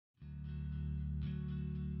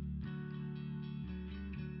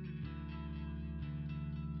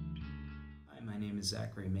is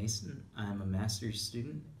Zachary Mason. I'm a master's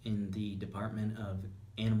student in the Department of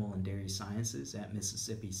Animal and Dairy Sciences at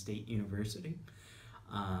Mississippi State University.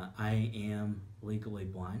 I am legally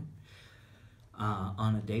blind.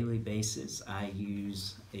 On a daily basis, I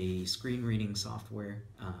use a screen reading software,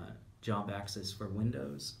 Job Access for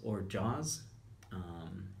Windows, or JAWS,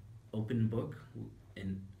 Open Book,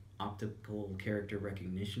 an optical character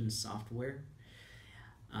recognition software,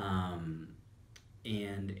 and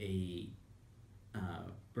a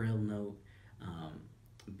Braille Note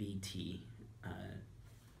BT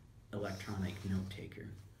electronic note taker.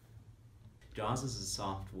 JAWS is a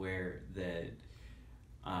software that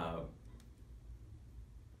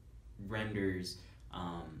renders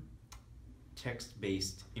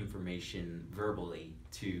text-based information verbally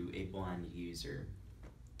to a blind user.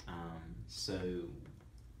 So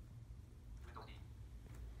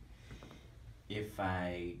if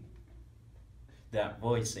that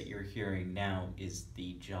voice that you're hearing now is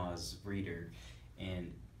the JAWS reader,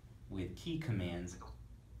 and with key commands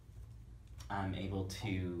I'm able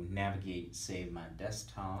to navigate, say, my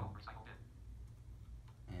desktop,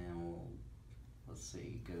 and let's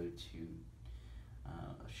say go to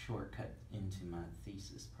a shortcut into my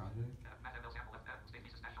thesis project.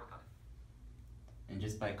 And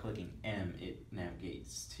just by clicking M, it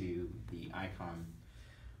navigates to the icon.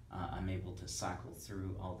 I'm able to cycle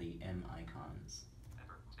through all the M icons.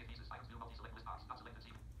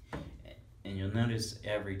 And you'll notice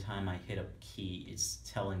every time I hit a key, it's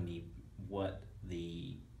telling me what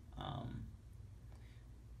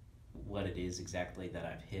it is exactly that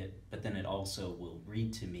I've hit, but then it also will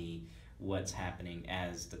read to me what's happening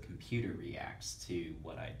as the computer reacts to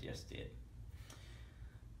what I just did.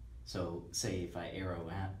 So say if I arrow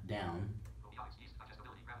down,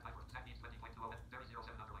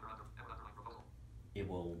 it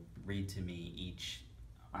will read to me each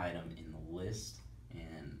item in the list,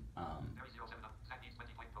 and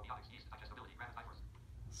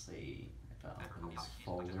let's see if I open this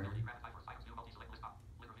folder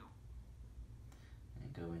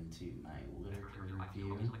and go into my literature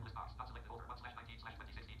review.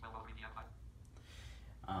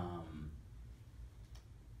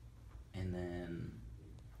 And then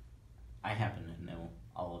I happen to know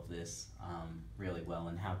all of this really well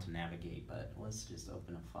and how to navigate, but let's just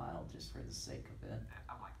open a file just for the sake of it.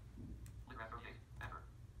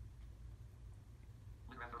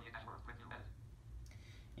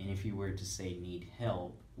 And if you were to say need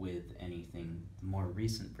help with anything, the more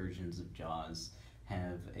recent versions of JAWS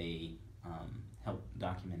have a help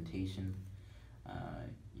documentation.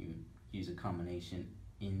 You use a combination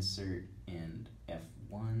insert and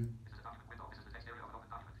F1.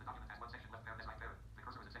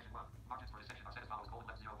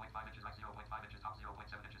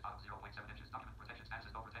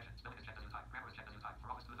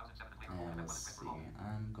 And let's see,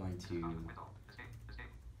 I'm going to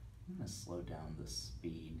slow down the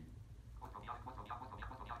speed.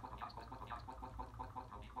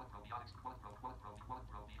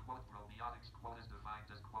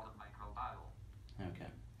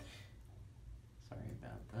 Okay. Sorry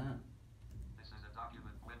about that. This is a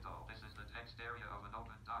document window. This is the text area of an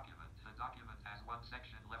open document. The document has one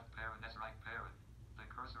section, left parent, right parent. The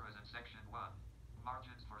cursor is in section 1.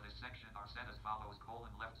 Margins for this section are set as follows: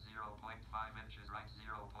 left 0.5 inches, right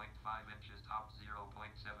 0.5 inches, top 0.7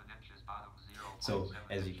 inches, bottom 0.7 inches. So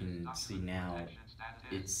as you can see now,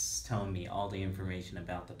 it's telling me all the information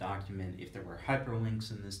about the document. If there were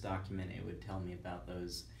hyperlinks in this document, it would tell me about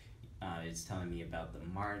those. It's telling me about the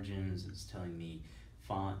margins, it's telling me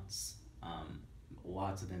fonts,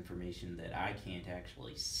 lots of information that I can't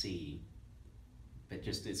actually see, but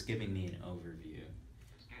just it's giving me an overview.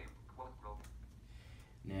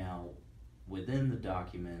 Now, within the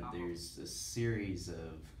document, there's a series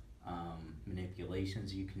of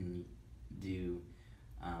manipulations you can do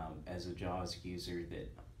as a JAWS user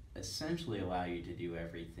that essentially allow you to do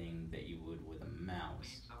everything that you would with a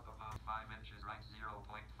mouse. 5 inches, right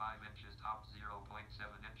 0.5 inches, top 0.7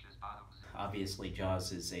 inches, bottom 0. Obviously,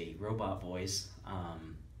 JAWS is a robot voice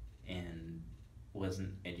and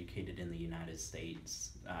wasn't educated in the United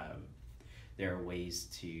States. There are ways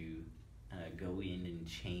to go in and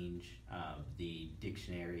change the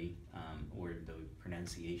dictionary or the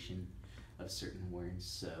pronunciation of certain words.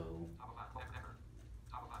 So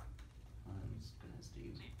I'm just gonna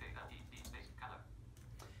do.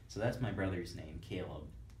 So that's my brother's name, Caleb,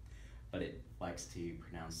 but it likes to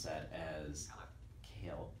pronounce that as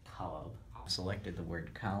Caleb. Selected the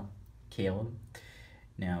word Caleb.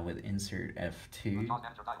 Now with insert F2,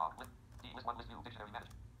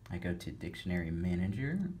 I go to Dictionary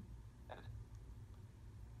Manager.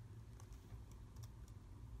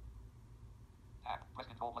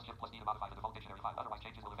 Control plus Shift plus D to modify the default dictionary file. Otherwise,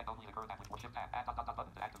 changes will affect only the current app or Shift tab. Add dot dot dot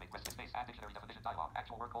button to activate. Press space. Add dictionary definition dialog.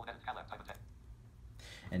 Actual word colon edit. Caleb. Type of text.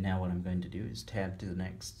 And now what I'm going to do is tab to the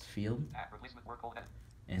next field. Add replacement word colon edit.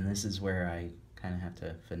 And this is where I kind of have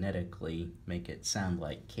to phonetically make it sound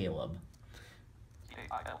like Caleb.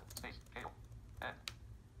 C-A-I-L space K-O-N-U-E-up.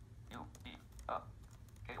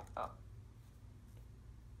 K-O-up.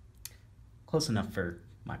 Close enough for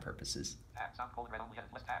my purposes. Tab sound colon red only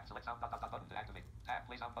edit. List tab. Select sound dot dot dot button to activate. Tab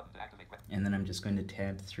play sound button to activate. And then I'm just going to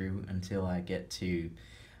tab through until I get to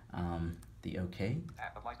the OK.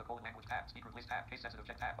 Tab applies to colon language tab. Speaker list tab. Case sensitive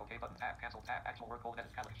check tab. OK button tab. Cancel tab. Actual word colon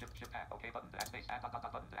edit. Calendar shift tab. OK button to add space. Add dot dot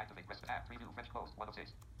dot button to activate. Press tab. Preview French closed. 1 of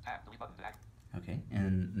 6. Tab delete button to act. Okay,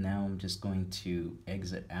 and now I'm just going to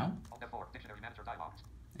exit out. Alt F4. Dictionary manager dialog.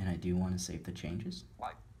 And I do want to save the changes.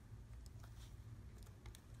 Y.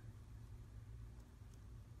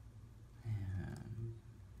 And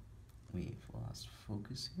we've lost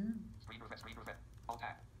focus here. Screen refresh. Screen refresh. Alt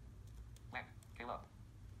tab. Blank. Caleb.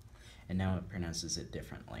 And now it pronounces it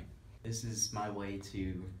differently. This is my way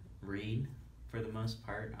to read for the most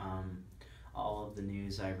part. All of the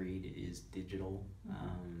news I read is digital.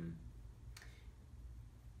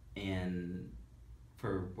 And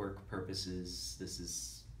for work purposes, this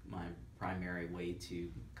is my primary way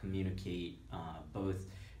to communicate, both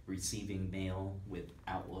receiving mail with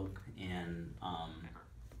Outlook and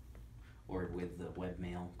or with the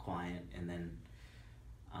webmail client, and then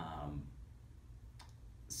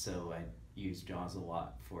so I use JAWS a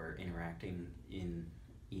lot for interacting in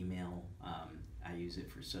email. I use it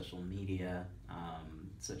for social media,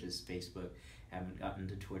 such as Facebook. Haven't gotten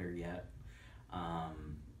to Twitter yet,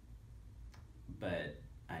 but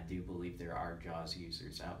I do believe there are JAWS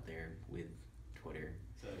users out there with Twitter.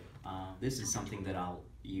 So this is something that I'll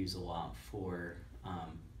use a lot for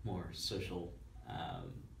more social.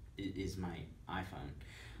 It is my iPhone,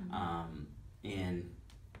 and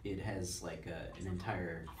it has like an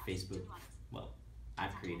entire Facebook. Well,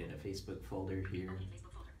 I've created a Facebook folder here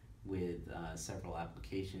with several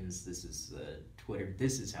applications. This is Twitter.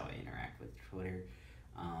 This is how I interact with Twitter,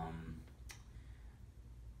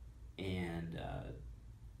 and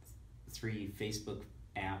 3 Facebook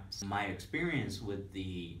apps. My experience with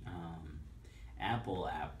the Apple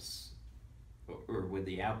apps or with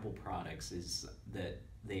the Apple products is that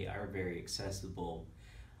they are very accessible,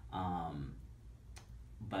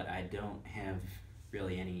 but I don't have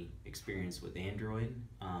really any experience with Android.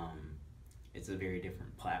 It's a very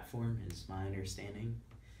different platform, is my understanding.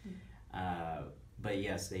 But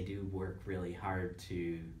yes, they do work really hard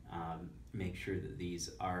to make sure that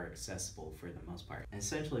these are accessible for the most part. And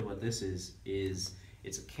essentially what this is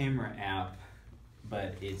it's a camera app,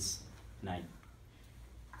 but it's an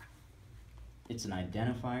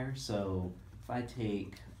identifier. So if I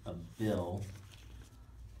take a bill,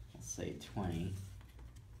 let's say 20,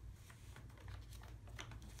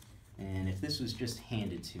 and if this was just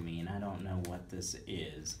handed to me and I don't know what this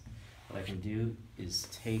is, what I can do is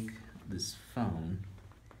take this phone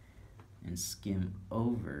and skim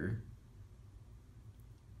over.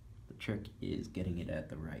 The trick is getting it at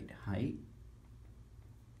the right height.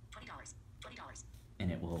 $20.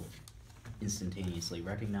 And it will instantaneously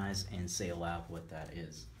recognize and say aloud what that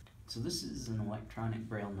is. So this is an electronic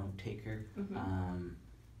braille note taker,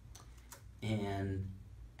 and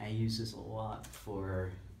I use this a lot for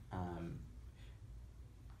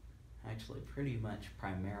actually pretty much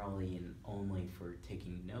primarily and only for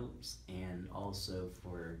taking notes, and also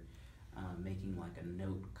for making like a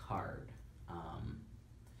note card.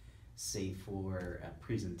 Say for a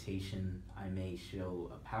presentation, I may show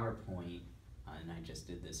a PowerPoint, and I just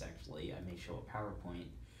did this actually, I may show a PowerPoint,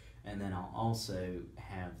 and then I'll also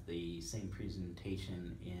have the same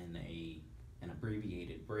presentation in an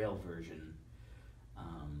abbreviated Braille version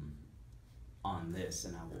on this,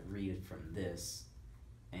 and I will read it from this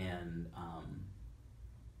and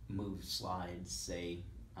move slides, say.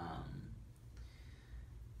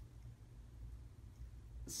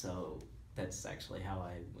 So that's actually how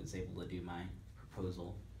I was able to do my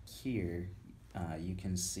proposal. Here you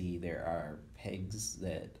can see there are pegs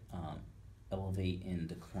that elevate and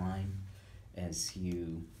decline as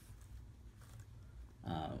you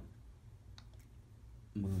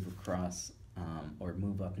move across or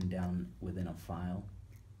move up and down within a file.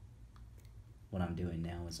 What I'm doing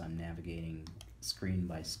now is I'm navigating screen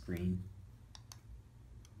by screen.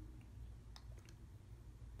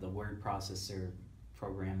 The word processor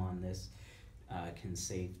program on this can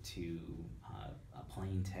save to a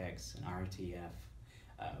plain text, an RTF,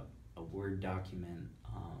 a Word document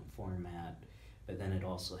format, but then it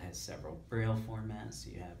also has several Braille formats.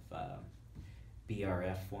 You have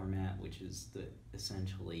BRF format, which is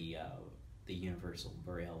essentially the Universal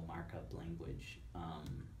Braille markup language.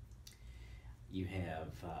 You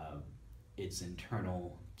have its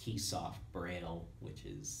internal Keysoft Braille, which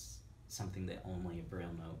is something that only a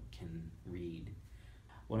Braille note can read.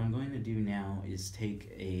 What I'm going to do now is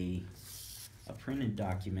take a printed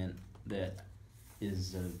document that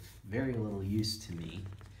is of very little use to me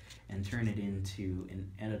and turn it into an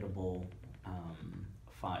editable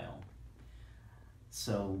file.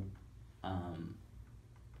 So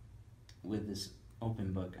with this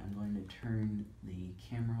open book, I'm going to turn the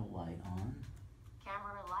camera light on.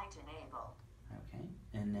 Camera light enabled. Okay,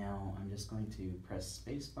 and now I'm just going to press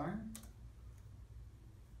spacebar.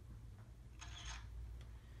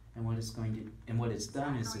 And what it's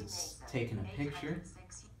done is it's taken a picture.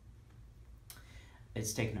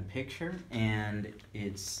 It's taken a picture and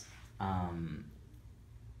it's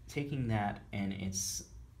taking that and it's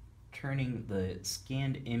turning the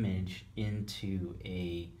scanned image into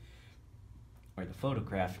or the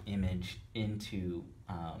photograph image into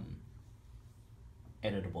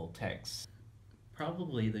editable text.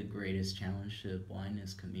 Probably the greatest challenge to the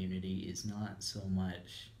blindness community is not so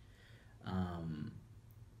much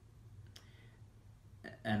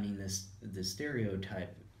the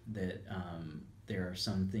stereotype that there are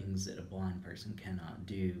some things that a blind person cannot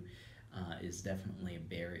do is definitely a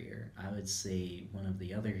barrier. I would say one of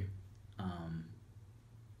the other,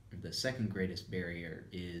 the second greatest barrier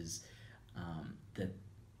is that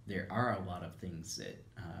there are a lot of things that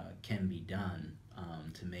can be done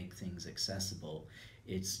to make things accessible.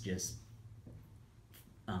 It's just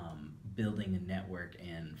building a network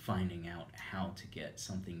and finding out how to get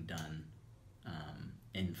something done,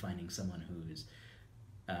 and finding someone who's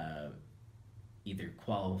either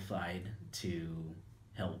qualified to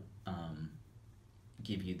help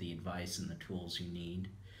give you the advice and the tools you need,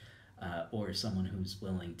 or someone who's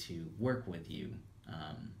willing to work with you,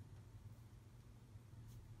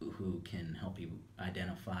 who can help you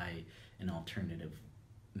identify an alternative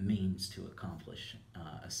means to accomplish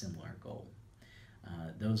a similar goal.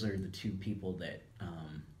 Those are the two people that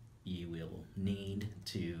you will need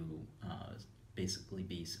to basically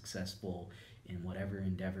be successful in whatever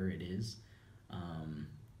endeavor it is.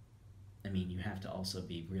 I mean, you have to also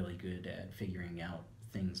be really good at figuring out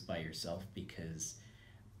things by yourself, because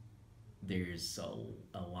there's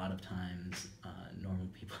a lot of times normal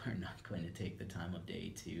people are not going to take the time of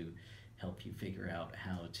day to help you figure out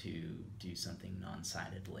how to do something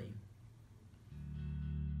non-sightedly.